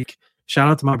last week. Shout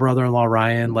out to my brother-in-law,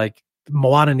 Ryan. Like,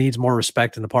 Moana needs more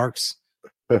respect in the parks.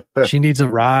 She needs a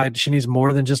ride. She needs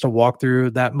more than just a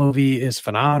walkthrough. That movie is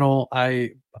phenomenal.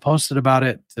 I posted about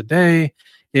it today.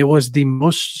 It was the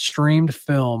most streamed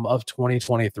film of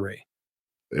 2023.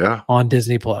 Yeah. On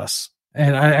Disney Plus.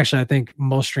 And I think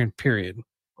most streamed, period.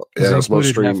 Yeah, it's most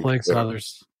streamed. Netflix and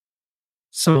others.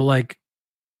 So, like,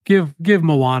 give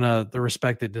Moana the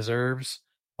respect it deserves.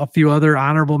 A few other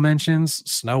honorable mentions: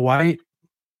 Snow White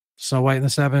and the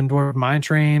Seven Dwarf Mine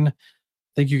Train. I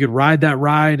think you could ride that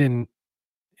ride and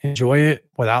enjoy it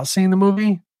without seeing the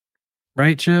movie,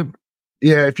 right, Chip?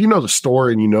 Yeah, if you know the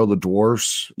story and you know the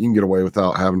dwarfs, you can get away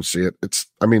without having to see it. It's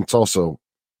also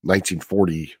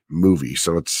 1940 movie,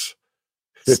 so it's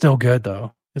still good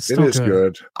though. It is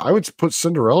good. I would put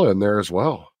Cinderella in there as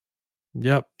well.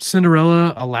 Yep,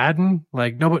 Cinderella, Aladdin.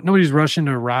 Like nobody's rushing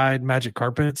to ride magic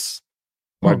carpets.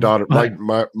 My daughter, my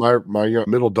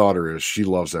middle daughter she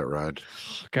loves that ride.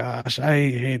 Gosh, I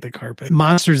hate the carpet.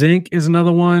 Monsters Inc. is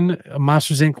another one.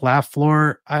 Monsters Inc. Laugh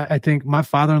Floor. I think my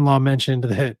father-in-law mentioned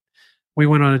that we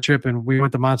went on a trip and we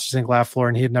went to Monsters Inc. Laugh Floor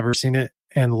and he had never seen it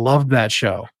and loved that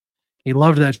show. He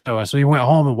loved that show. So he went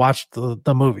home and watched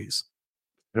the movies.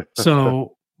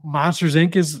 So Monsters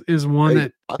Inc. is one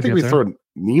that I think we throw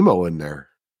Nemo in there.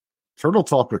 Turtle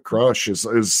Talk with Crush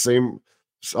is same.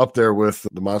 It's up there with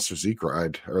the Monsters Inc.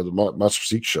 ride or the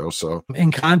Monsters Inc. show. So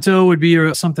Encanto would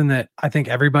be something that I think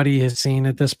everybody has seen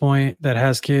at this point that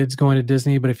has kids going to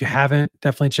Disney. But if you haven't,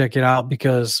 definitely check it out,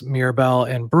 because Mirabelle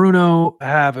and Bruno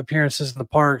have appearances in the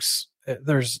parks.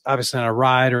 There's obviously not a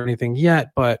ride or anything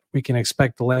yet, but we can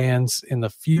expect the lands in the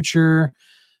future.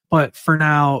 But for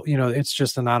now, it's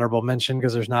just an honorable mention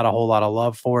because there's not a whole lot of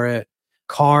love for it.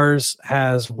 Cars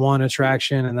has one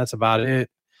attraction and that's about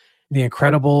it. The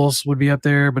Incredibles would be up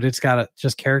there, but it's got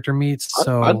just character meets.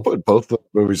 So I'd put both the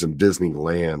movies in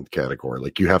Disneyland category.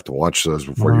 Like you have to watch those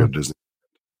before you go to Disney.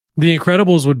 The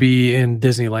Incredibles would be in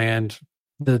Disneyland,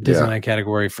 the Disneyland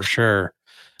category for sure.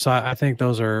 So I think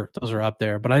those are up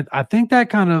there. But I think that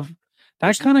kind of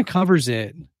covers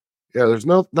it. Yeah, there's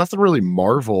nothing really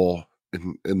Marvel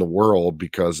in the world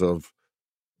because of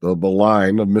the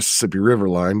line of Mississippi River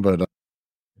line, but I'm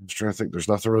just trying to think. There's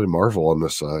nothing really Marvel on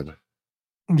this side.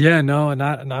 Yeah, no,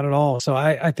 not at all. So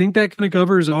I think that kind of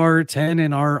covers our 10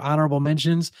 and our honorable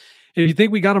mentions. If you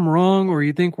think we got them wrong, or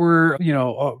you think we're,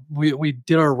 we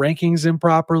did our rankings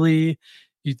improperly,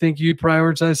 you think you'd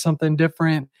prioritize something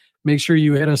different, make sure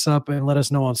you hit us up and let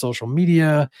us know on social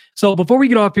media. So before we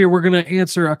get off here, we're going to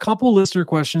answer a couple listener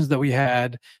questions that we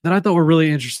had that I thought were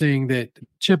really interesting that,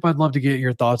 Chip, I'd love to get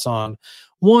your thoughts on.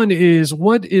 One is,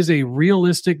 what is a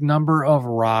realistic number of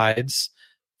rides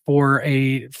for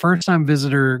a first-time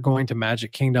visitor going to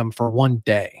Magic Kingdom for one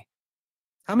day?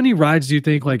 How many rides do you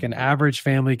think like an average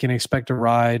family can expect to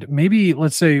ride? Maybe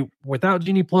let's say without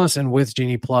Genie Plus and with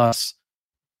Genie Plus.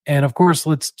 And of course,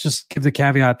 let's just give the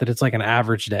caveat that it's like an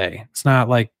average day. It's not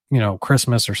like,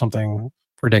 Christmas or something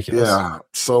ridiculous. Yeah.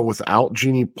 So without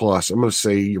Genie Plus, I'm going to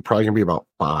say you're probably going to be about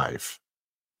 5.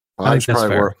 I think that's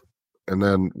fair. And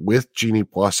then with Genie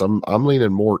Plus, I'm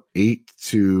leaning more 8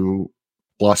 to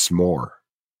plus more.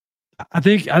 I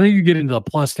think you get into the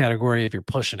plus category if you're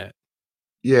pushing it.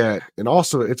 Yeah. And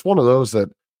also, it's one of those that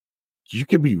you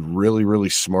can be really, really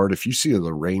smart. If you see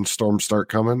the rainstorms start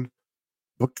coming,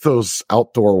 book those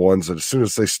outdoor ones that as soon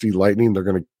as they see lightning, they're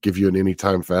going to give you an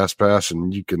anytime fast pass,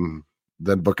 and you can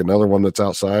then book another one that's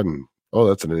outside, and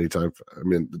that's an anytime. I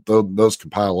mean, those can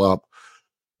pile up.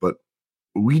 But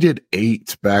we did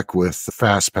 8 back with the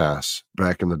fast pass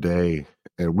back in the day,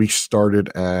 and we started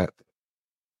at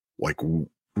like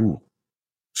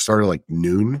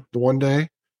noon the one day.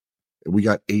 We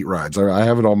got 8 rides. I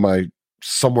have it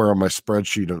somewhere on my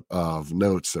spreadsheet of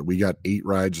notes that we got 8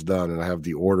 rides done, and I have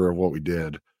the order of what we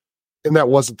did. And that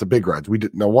wasn't the big rides.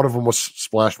 Now one of them was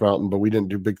Splash Mountain, but we didn't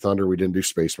do Big Thunder. We didn't do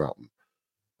Space Mountain.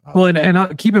 Well,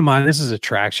 and keep in mind, this is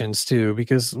attractions too,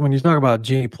 because when you talk about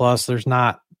Genie Plus, there's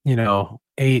not,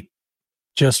 8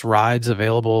 just rides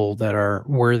available that are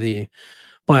worthy.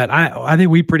 But I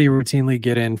think we pretty routinely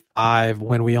get in 5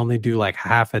 when we only do like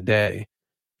half a day.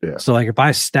 Yeah. So like if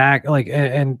I stack, like,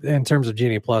 and in terms of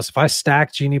Genie Plus, if I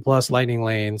stack Genie Plus lightning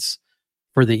lanes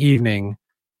for the evening,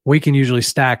 we can usually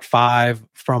stack 5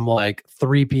 from like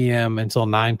 3 p.m. until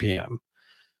 9 p.m.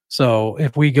 So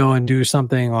if we go and do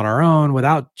something on our own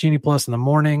without Genie Plus in the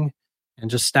morning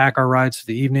and just stack our rides for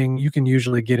the evening, you can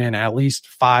usually get in at least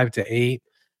 5 to 8.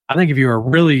 I think if you were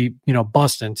really,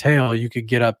 busting tail, you could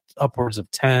get upwards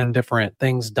of 10 different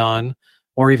things done,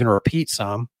 or even repeat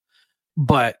some.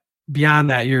 But beyond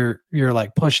that, you're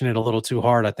like pushing it a little too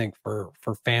hard, I think, for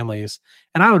families.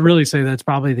 And I would really say that's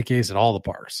probably the case at all the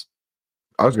parks.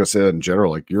 I was gonna say that in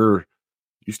general, like you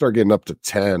start getting up to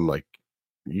 10, like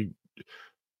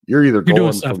you're either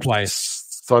going stuff from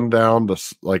twice, sundown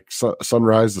to like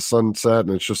sunrise to sunset,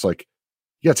 and it's just like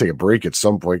you gotta take a break at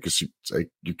some point, because like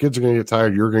your kids are gonna get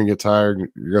tired, you're gonna get tired,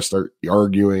 you're gonna start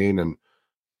arguing,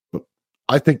 but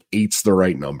I think 8's the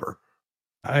right number.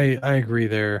 I agree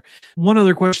there. One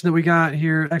other question that we got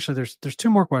here, actually there's 2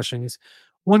 more questions.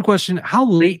 One question: how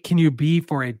late can you be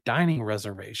for a dining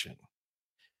reservation?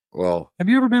 Well, have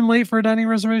you ever been late for a dining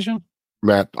reservation?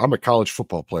 Matt, I'm a college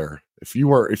football player. If you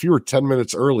were 10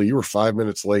 minutes early, you were 5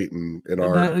 minutes late in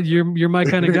our. You're my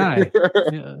kind of guy.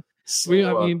 Yeah. So,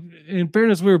 in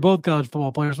fairness, we were both college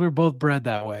football players. We were both bred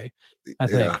that way, I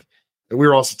think. Yeah. And we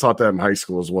were also taught that in high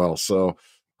school as well. So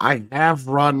I have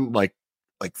run like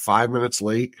 5 minutes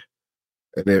late,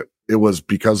 and it was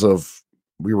because of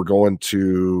we were going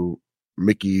to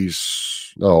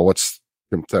Mickey's. No, what's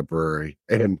Contemporary,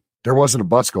 and there wasn't a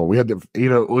bus going. We had the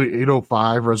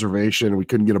 8:05 reservation. We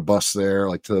couldn't get a bus there,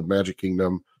 like to the Magic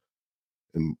Kingdom.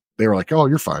 And they were like, "Oh,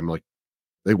 you're fine." Like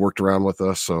they worked around with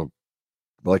us. So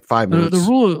like 5 minutes. The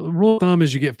rule of thumb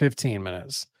is you get 15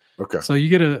 minutes. Okay. So you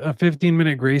get a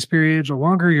 15-minute grace period. The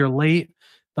longer you're late,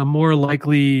 the more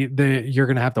likely that you're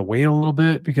going to have to wait a little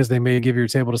bit, because they may give your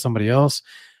table to somebody else.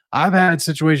 I've had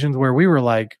situations where we were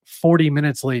like 40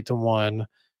 minutes late to one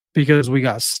because we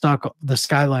got stuck. The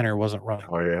Skyliner wasn't running.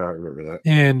 Oh yeah, I remember that.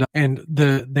 And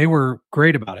they were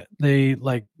great about it.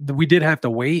 We did have to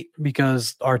wait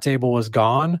because our table was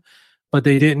gone, but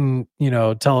they didn't,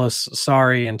 tell us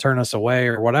sorry and turn us away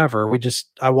or whatever.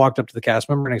 I walked up to the cast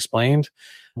member and explained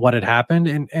what had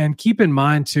happened. And keep in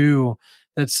mind too,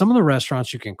 that some of the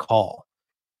restaurants you can call.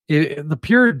 The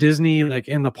pure Disney, like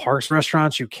in the parks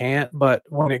restaurants, you can't. But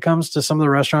when it comes to some of the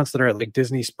restaurants that are at like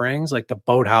Disney Springs, like the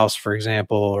Boathouse, for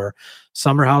example, or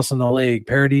Summer House on the Lake,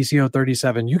 Paradiso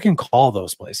 37, you can call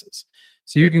those places.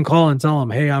 So you can call and tell them,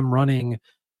 "Hey, I'm running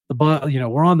the bus.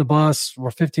 We're on the bus.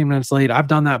 We're 15 minutes late." I've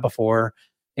done that before,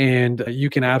 and you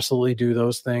can absolutely do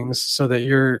those things so that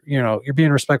you're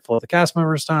being respectful of the cast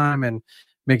members' time and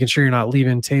making sure you're not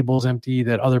leaving tables empty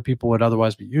that other people would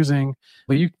otherwise be using.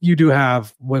 But you do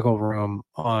have wiggle room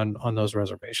on those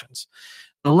reservations.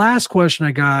 The last question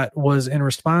I got was in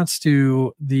response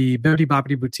to the Bibbidi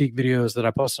Bobbidi Boutique videos that I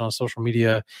posted on social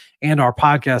media and our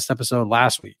podcast episode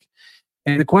last week.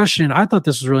 And the question, I thought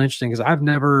this was really interesting because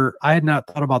I had not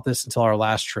thought about this until our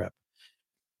last trip.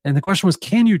 And the question was,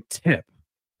 can you tip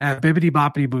at Bibbidi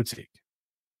Boppidi Boutique?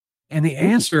 And the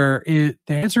answer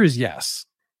is yes.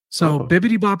 So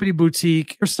Bibbidi Boppidi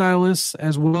Boutique hairstylists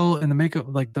as well, and the makeup,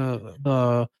 like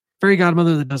the fairy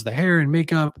godmother that does the hair and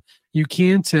makeup, you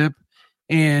can tip,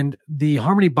 and the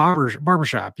Harmony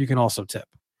Barbershop you can also tip.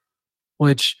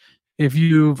 Which, if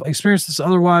you've experienced this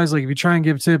otherwise, like if you try and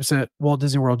give tips at Walt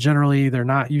Disney World, generally they're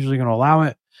not usually going to allow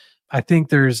it. I think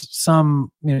there's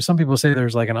some people say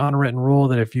there's like an unwritten rule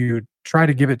that if you try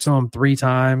to give it to them 3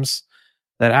 times,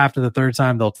 that after the 3rd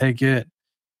time they'll take it.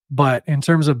 But in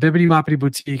terms of Bibbidi Boppidi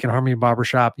Boutique and Harmony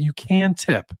Barbershop, you can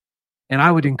tip, and I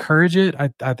would encourage it.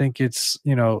 I think it's,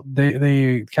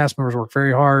 they cast members work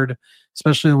very hard,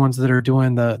 especially the ones that are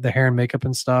doing the hair and makeup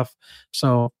and stuff.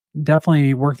 So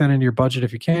definitely work that into your budget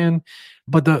if you can.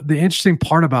 But the interesting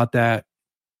part about that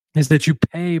is that you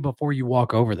pay before you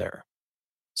walk over there.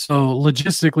 So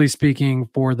logistically speaking,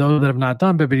 for those that have not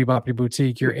done Bibbidi Boppidi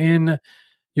Boutique, you're in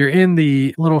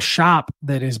the little shop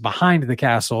that is behind the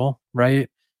castle, right?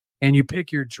 And you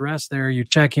pick your dress there, you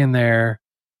check in there,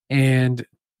 and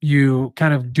you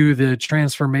kind of do the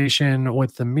transformation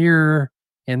with the mirror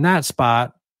in that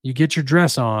spot. You get your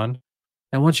dress on,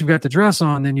 and once you've got the dress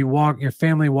on, then your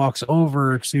family walks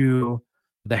over to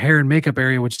the hair and makeup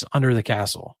area, which is under the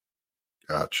castle.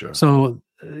 Gotcha. So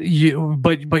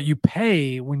but you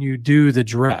pay when you do the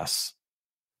dress.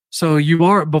 So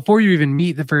before you even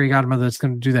meet the fairy godmother that's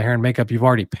going to do the hair and makeup, you've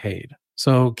already paid.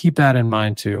 So keep that in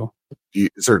mind too.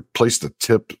 Is there a place to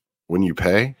tip when you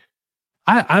pay?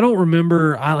 I don't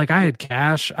remember. I had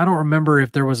cash. I don't remember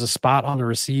if there was a spot on the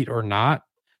receipt or not.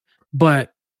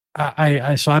 But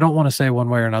so I don't want to say one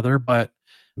way or another. But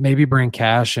maybe bring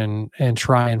cash and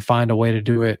try and find a way to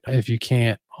do it if you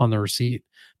can't on the receipt.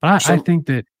 But I think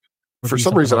that for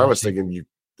some reason I was thinking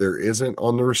there isn't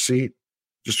on the receipt,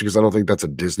 just because I don't think that's a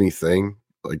Disney thing.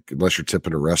 Like unless you're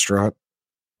tipping a restaurant.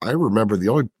 I remember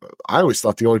I always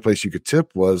thought the only place you could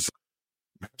tip was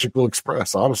Magical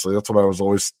Express. Honestly, that's what I was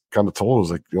always kind of told.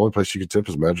 Was like the only place you could tip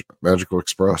is Magical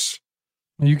Express.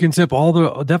 You can tip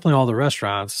definitely all the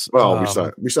restaurants. Well,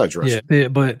 besides restaurants. Yeah,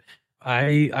 but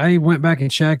I went back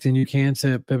and checked, and you can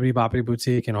tip Bibbidi Boppidi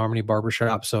Boutique and Harmony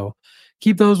Barbershop. So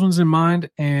keep those ones in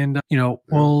mind. And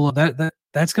well,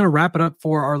 that's going to wrap it up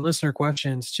for our listener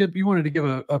questions. Chip, you wanted to give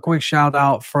a quick shout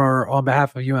out on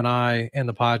behalf of you and I and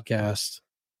the podcast.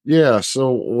 Yeah,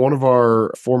 so one of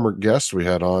our former guests we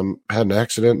had on had an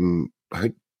accident and I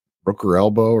think broke her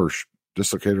elbow or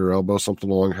dislocated her elbow, something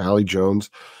along. Hallie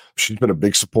Jones. She's been a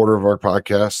big supporter of our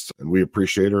podcast, and we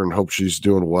appreciate her and hope she's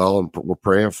doing well. And we're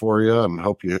praying for you and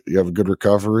hope you have a good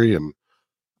recovery. And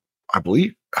I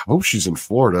hope she's in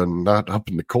Florida and not up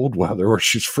in the cold weather where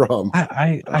she's from.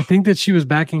 I think that she was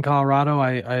back in Colorado.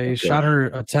 I shot her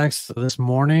a text this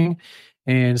morning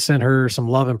and sent her some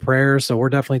love and prayers. So we're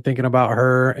definitely thinking about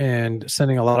her and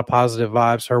sending a lot of positive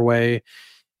vibes her way.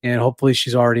 And hopefully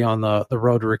she's already on the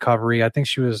road to recovery. I think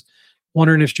she was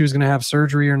wondering if she was going to have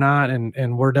surgery or not.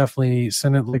 And we're definitely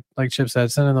sending, like Chip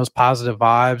said, sending those positive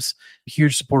vibes.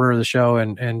 Huge supporter of the show.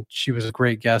 And she was a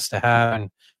great guest to have.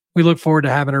 And we look forward to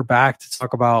having her back to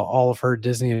talk about all of her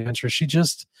Disney adventures. She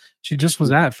just was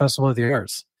at Festival of the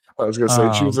Arts. I was going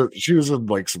to say, she was in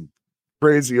like some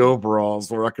crazy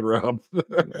overalls walking around.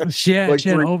 She had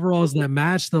overalls that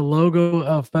matched the logo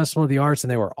of Festival of the Arts, and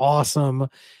they were awesome.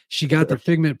 She got the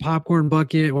Figment popcorn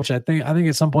bucket, which I think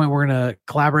at some point we're going to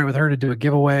collaborate with her to do a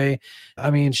giveaway.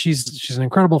 I mean, she's an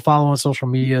incredible follow on social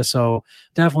media, so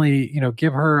definitely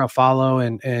give her a follow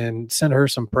and send her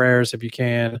some prayers if you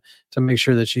can to make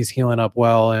sure that she's healing up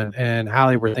well. And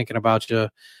Hallie, we're thinking about you.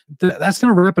 That's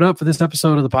going to wrap it up for this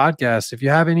episode of the podcast. If you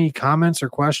have any comments or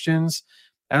questions,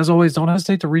 as always, don't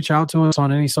hesitate to reach out to us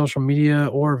on any social media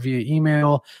or via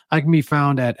email. I can be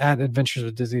found at Adventures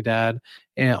with Disney Dad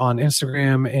on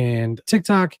Instagram and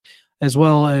TikTok, as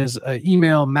well as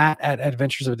email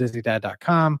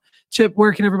matt@adventuresofdisneydad.com. Chip,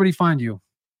 where can everybody find you?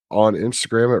 On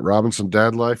Instagram at Robinson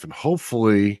Dad Life, and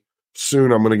hopefully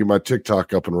soon I'm going to get my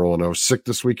TikTok up and rolling. I was sick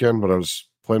this weekend, but I was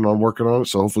planning on working on it,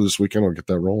 so hopefully this weekend I'll get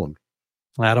that rolling.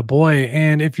 Attaboy.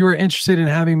 And if you're interested in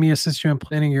having me assist you in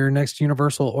planning your next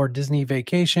Universal or Disney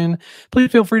vacation,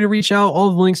 please feel free to reach out. All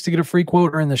the links to get a free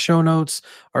quote are in the show notes.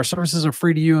 Our services are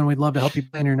free to you, and we'd love to help you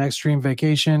plan your next dream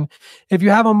vacation. If you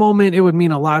have a moment, it would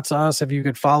mean a lot to us if you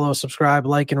could follow, subscribe,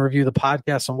 like, and review the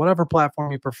podcast on whatever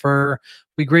platform you prefer.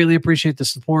 We greatly appreciate the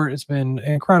support. It's been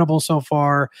incredible so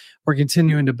far. We're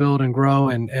continuing to build and grow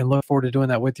and look forward to doing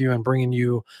that with you and bringing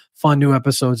you fun new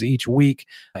episodes each week.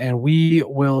 And we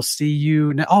will see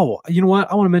you now. Oh, you know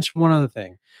what? I want to mention one other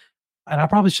thing. And I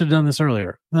probably should have done this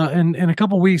earlier. In a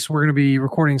couple weeks, we're going to be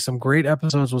recording some great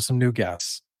episodes with some new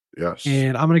guests. Yes.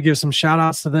 And I'm going to give some shout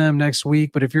outs to them next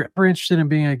week. But if you're ever interested in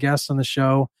being a guest on the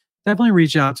show, definitely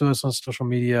reach out to us on social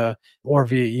media or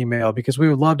via email, because we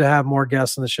would love to have more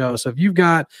guests on the show. So if you've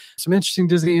got some interesting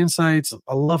Disney insights,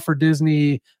 a love for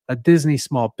Disney, a Disney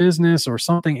small business, or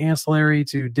something ancillary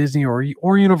to Disney or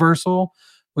Universal,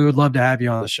 we would love to have you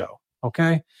on the show.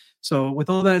 Okay. So with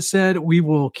all that said, we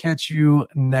will catch you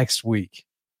next week.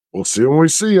 We'll see you when we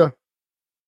see you.